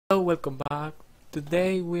Hello, welcome back.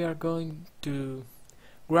 Today we are going to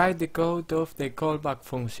write the code of the callback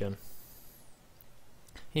function.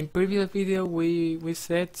 In previous video we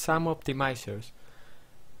set some optimizers.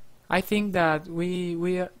 I think that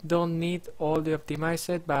we don't need all the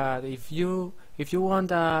optimizers, but if you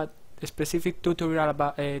want a specific tutorial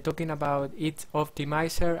about talking about each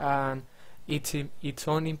optimizer and its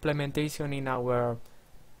own implementation in our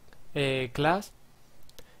class,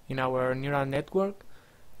 in our neural network,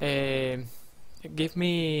 give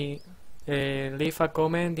me leave a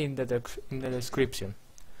comment in the description.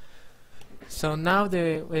 So now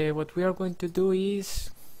what we are going to do is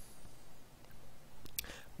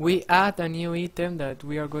we add a new item that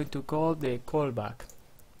we are going to call the callback.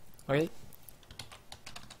 Okay.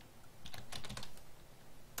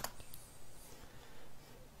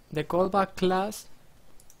 The callback class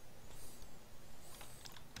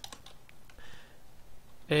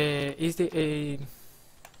is the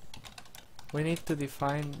we need to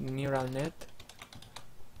define neural net.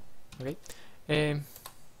 Okay.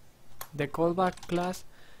 The callback class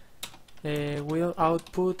will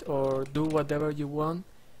output or do whatever you want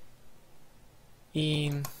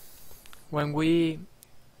when we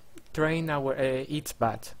train our each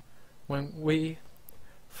batch. When we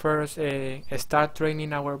first start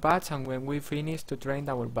training our batch and when we finish to train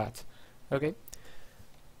our batch. Okay.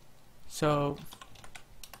 So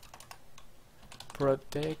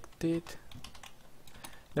protected.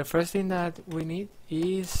 The first thing that we need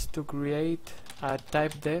is to create a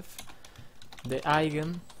type def, the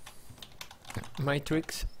eigen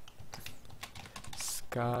matrix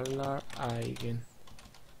scalar eigen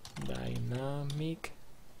dynamic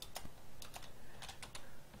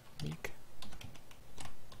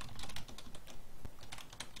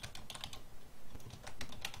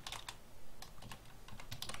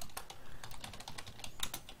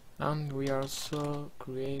and we also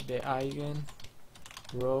create the eigen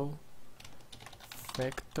row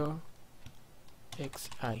vector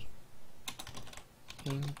xi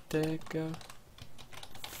integer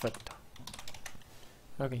vector.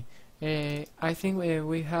 Okay. I think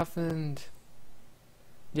we haven't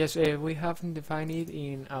we haven't defined it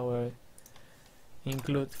in our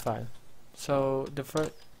include file. So the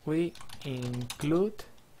first we include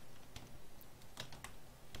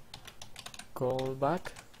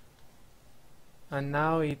callback, and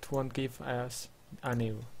now it won't give us an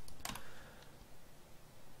error.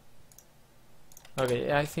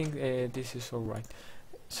 Okay, I think this is alright.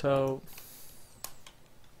 So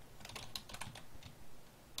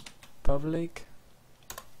public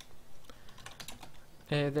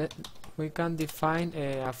that we can define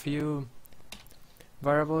a few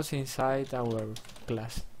variables inside our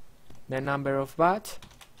class. The number of batch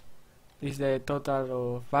is the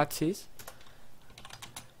total of batches,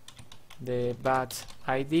 the batch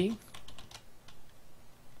ID,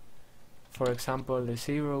 for example the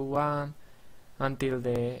 0, 1 until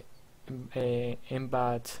the m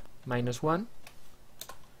batch -1,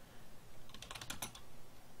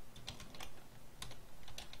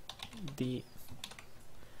 the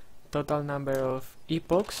total number of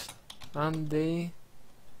epochs and the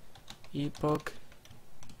epoch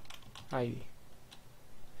ID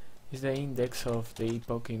is the index of the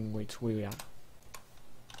epoch in which we are.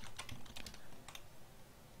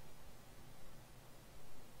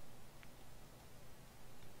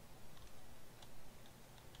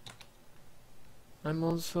 I'm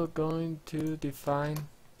also going to define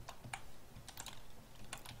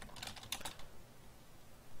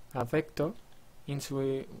a vector in which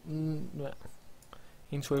we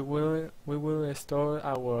will store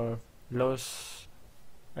our loss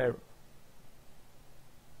error.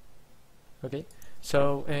 Okay,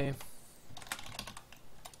 so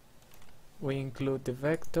we include the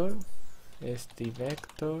vector as the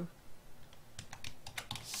vector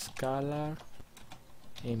scalar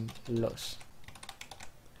and loss.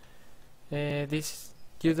 This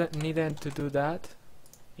you don't need to do that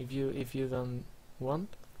if you don't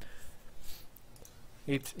want.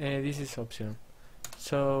 This is optional.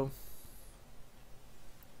 So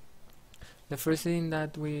the first thing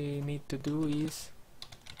that we need to do is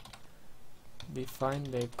define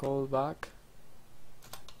the callback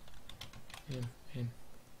in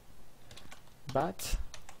batch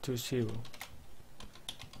to 0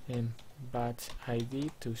 and batch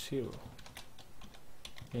ID to 0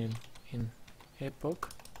 and in epoch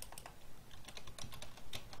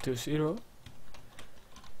to 0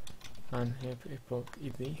 and epoch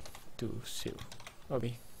ID to 0.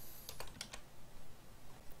 Okay.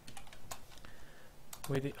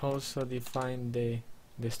 We also define the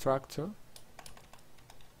structure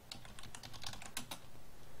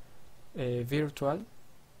virtual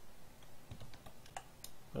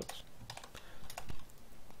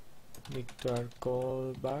Victor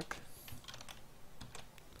callback.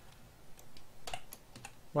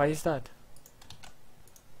 Why is that?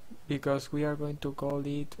 Because we are going to call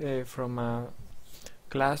it from a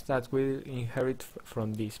class that will inherit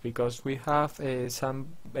from this, because we have some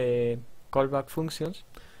callback functions,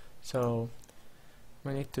 so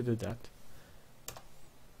we need to do that.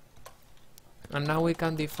 And now we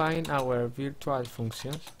can define our virtual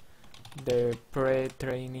functions, the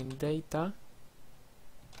pre-training data,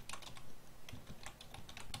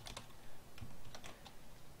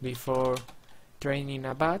 before training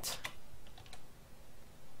a batch,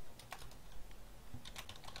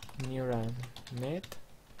 neural net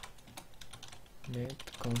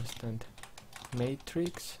constant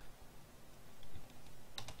matrix,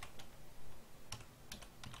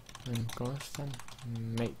 and constant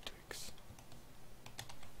matrix.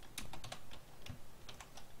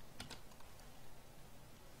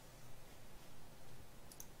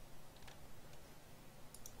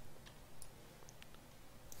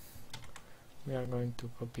 We are going to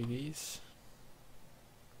copy this.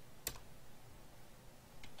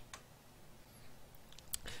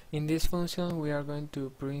 In this function we are going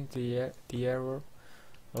to print the error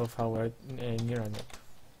of our neural net.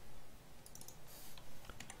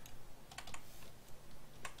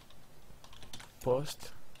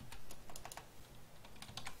 Post.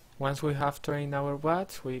 Once we have trained our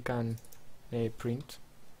batch, we can print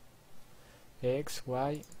x,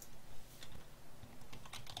 y.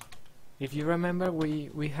 If you remember,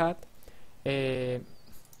 we had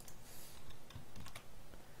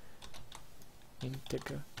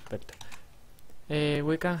integer, but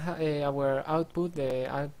we can our output, the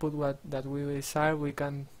output that we desire, we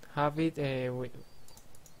can have it.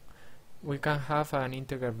 We can have an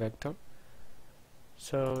integer vector.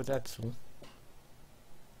 So that's all.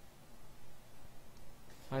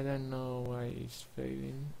 I don't know why it's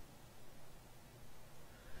failing.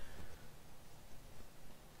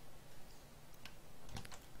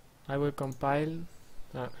 I will compile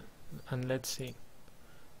and let's see.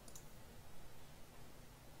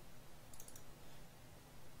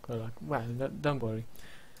 Well, don't worry.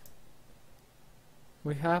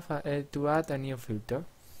 We have to add a new filter.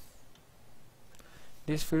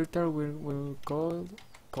 This filter will call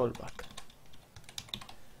callback,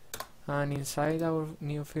 and inside our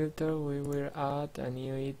new filter we will add a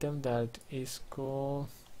new item that is called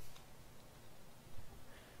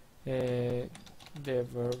the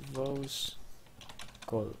verbose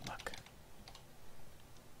callback.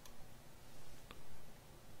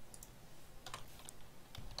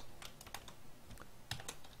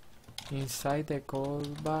 Inside the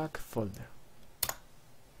callback folder.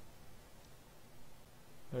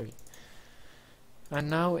 Okay. And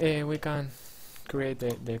now we can create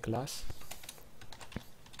the class.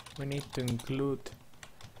 We need to include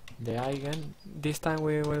the eigen. This time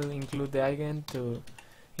we will include the eigen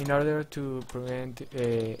in order to prevent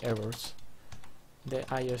errors. The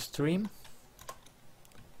IOStream,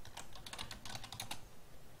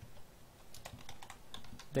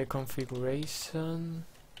 the configuration,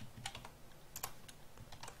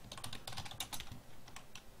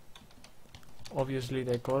 obviously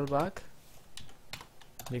the callback,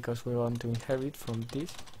 because we want to inherit from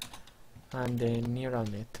this, and the neural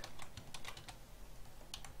net.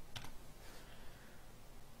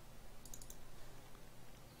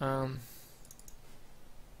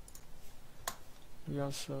 We're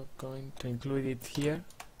also going to include it here,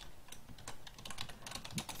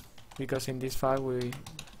 because in this file we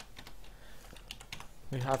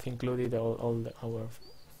have included all our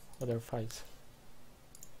other files.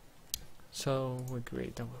 So we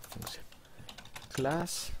create our function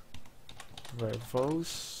class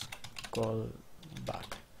verbose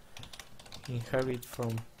callback, inherit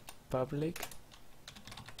from public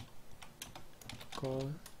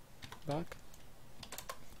callback,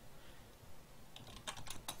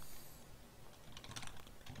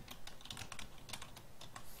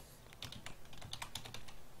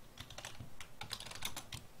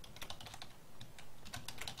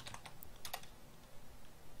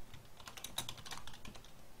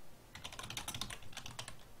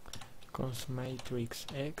 cons matrix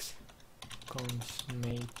x, cons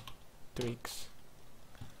matrix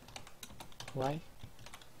y,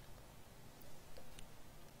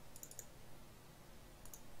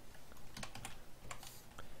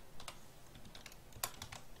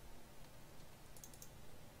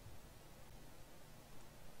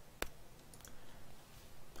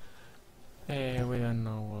 we don't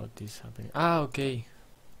know what is happening. Okay.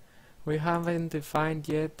 We haven't defined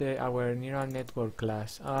yet our neural network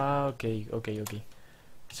class. Okay.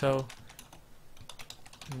 So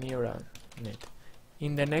neural net.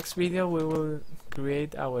 In the next video we will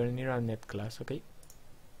create our neural net class. Okay,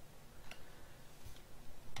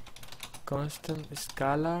 constant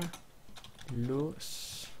scalar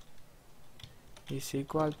loss is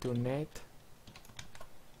equal to net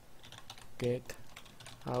get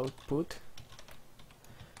output.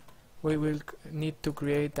 We will need to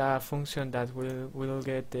create a function that will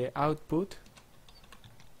get the output.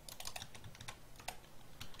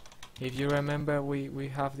 If you remember, we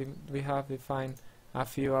have defined a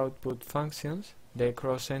few output functions: the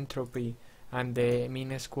cross entropy and the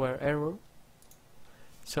mean square error.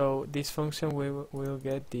 So this function will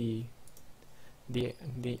get the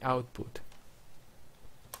output.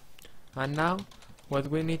 And now what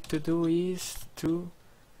we need to do is to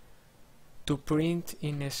print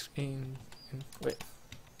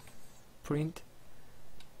print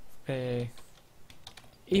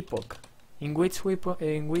epoch, in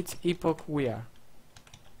which epoch we are.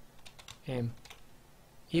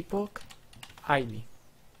 Epoch ID.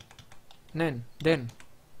 Then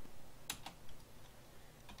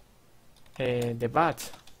the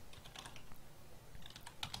batch,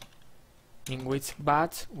 in which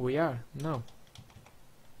batch we are now,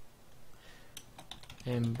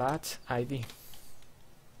 and batch ID.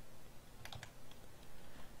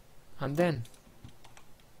 And then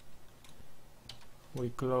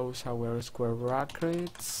we close our square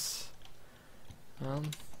brackets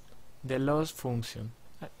and the loss function.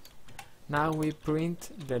 Now we print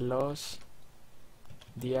the loss,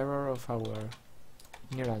 the error of our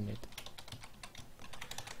neural net.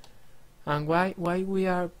 And why we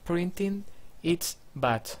are printing each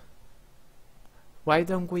batch? Why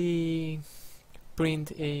don't we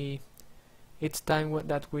print each time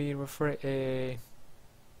that we refer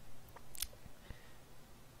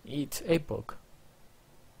each epoch?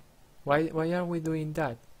 Why are we doing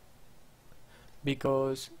that?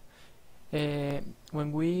 Because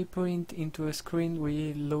when we print into a screen,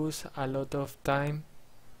 we lose a lot of time,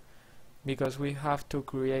 because we have to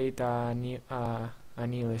create a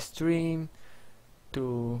new stream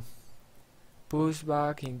to push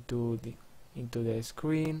back into the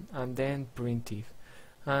screen and then print it,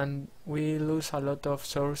 and we lose a lot of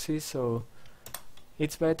sources. So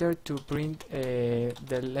it's better to print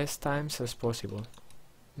the less times as possible.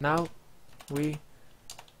 Now we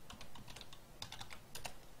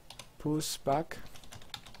push back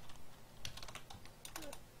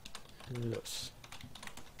loss.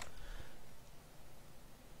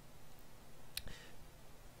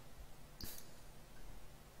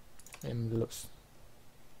 And loss.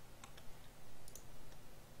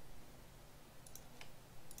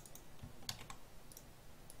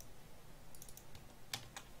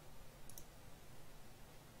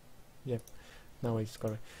 Yep, now it's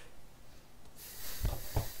correct.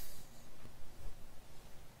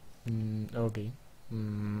 Okay.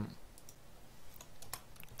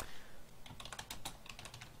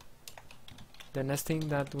 The next thing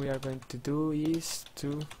that we are going to do is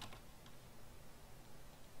to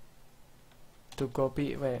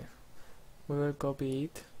copy. Well, we will copy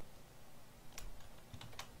it.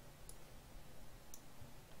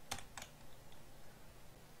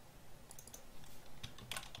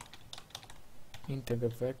 Integer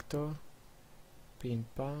vector, pim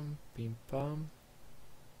pam,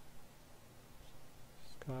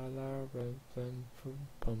 scalar,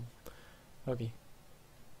 pum. Okay.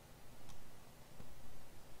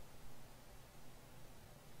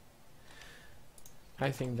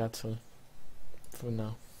 I think that's all for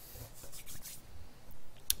now.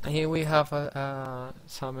 And here we have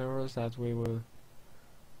some errors that we will.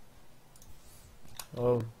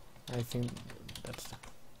 Oh, I think that's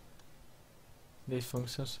these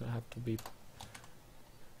functions have to be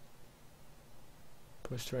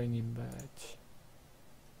post-training batch.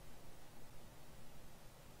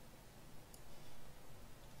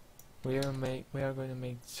 We are going to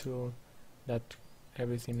make sure that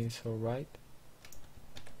everything is alright.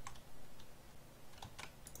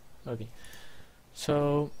 Okay,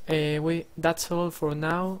 so that's all for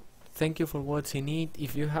now. Thank you for watching it.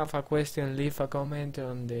 If you have a question, leave a comment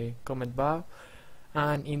on the comment bar,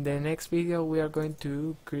 and in the next video we are going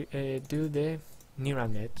to do the neural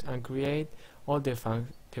net and create all the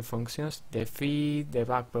functions, the feed, the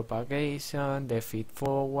back propagation, the feed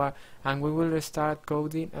forward, and we will start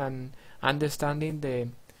coding and understanding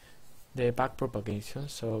the back propagation.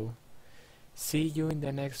 So see you in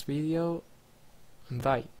the next video.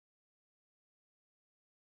 Bye.